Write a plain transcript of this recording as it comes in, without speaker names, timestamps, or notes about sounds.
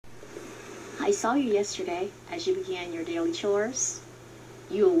I saw you yesterday as you began your daily chores.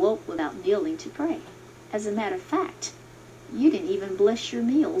 You awoke without kneeling to pray. As a matter of fact, you didn't even bless your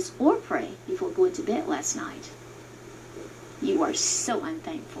meals or pray before going to bed last night. You are so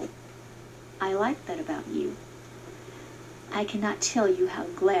unthankful. I like that about you. I cannot tell you how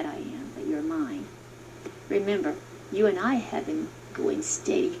glad I am that you're mine. Remember, you and I have been going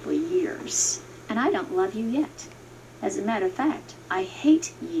steady for years, and I don't love you yet. As a matter of fact, I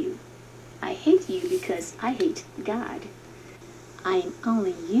hate you. I hate you because I hate God. I am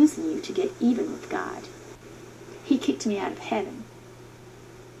only using you to get even with God. He kicked me out of heaven,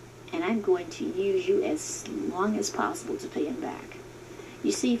 and I'm going to use you as long as possible to pay him back.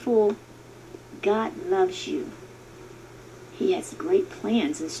 You see, fool, God loves you. He has great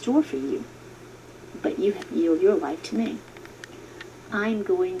plans in store for you, but you have yielded your life to me. I'm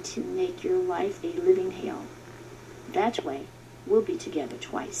going to make your life a living hell. That way, we'll be together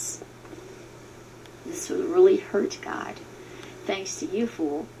twice. This will really hurt God. Thanks to you,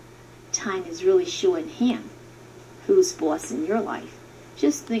 fool, time is really showing him who's boss in your life.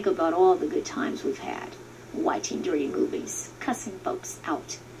 Just think about all the good times we've had. Watching dirty movies, cussing folks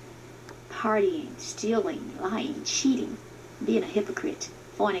out, partying, stealing, lying, cheating, being a hypocrite,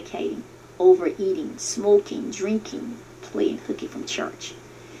 fornicating, overeating, smoking, drinking, playing hooky from church,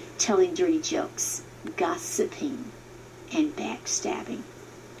 telling dirty jokes, gossiping, and backstabbing.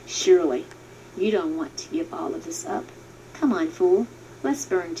 Surely, you don't want to give all of this up. Come on, fool. Let's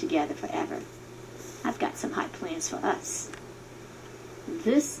burn together forever. I've got some hot plans for us.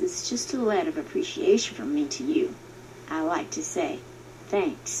 This is just a letter of appreciation from me to you. I like to say,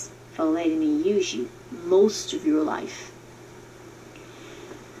 thanks for letting me use you most of your life.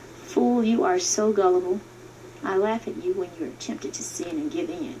 Fool, you are so gullible. I laugh at you when you're tempted to sin and give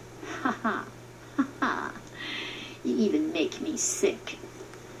in. Ha ha, ha ha. You even make me sick.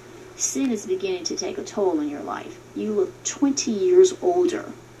 Sin is beginning to take a toll on your life. You look 20 years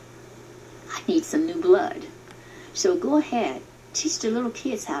older. I need some new blood. So go ahead, teach the little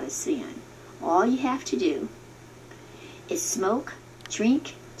kids how to sin. All you have to do is smoke,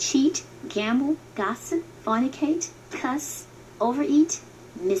 drink, cheat, gamble, gossip, fornicate, cuss, overeat,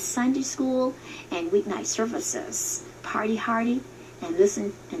 miss Sunday school and weeknight services, party hardy, and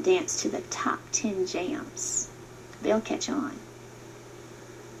listen and dance to the top 10 jams. They'll catch on.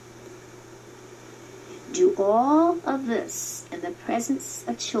 Do all of this in the presence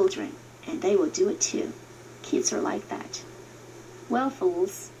of children, and they will do it too. Kids are like that. Well,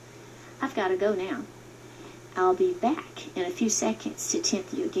 fools, I've got to go now. I'll be back in a few seconds to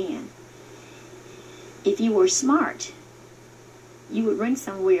tempt you again. If you were smart, you would run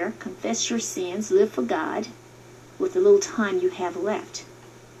somewhere, confess your sins, live for God with the little time you have left.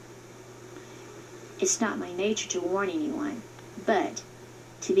 It's not my nature to warn anyone, but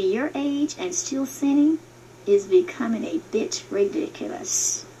to be your age and still sinning is becoming a bit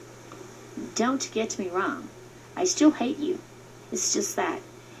ridiculous. Don't get me wrong. I still hate you. It's just that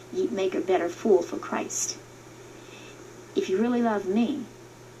you'd make a better fool for Christ. If you really love me,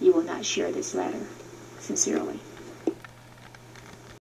 you will not share this letter. Sincerely.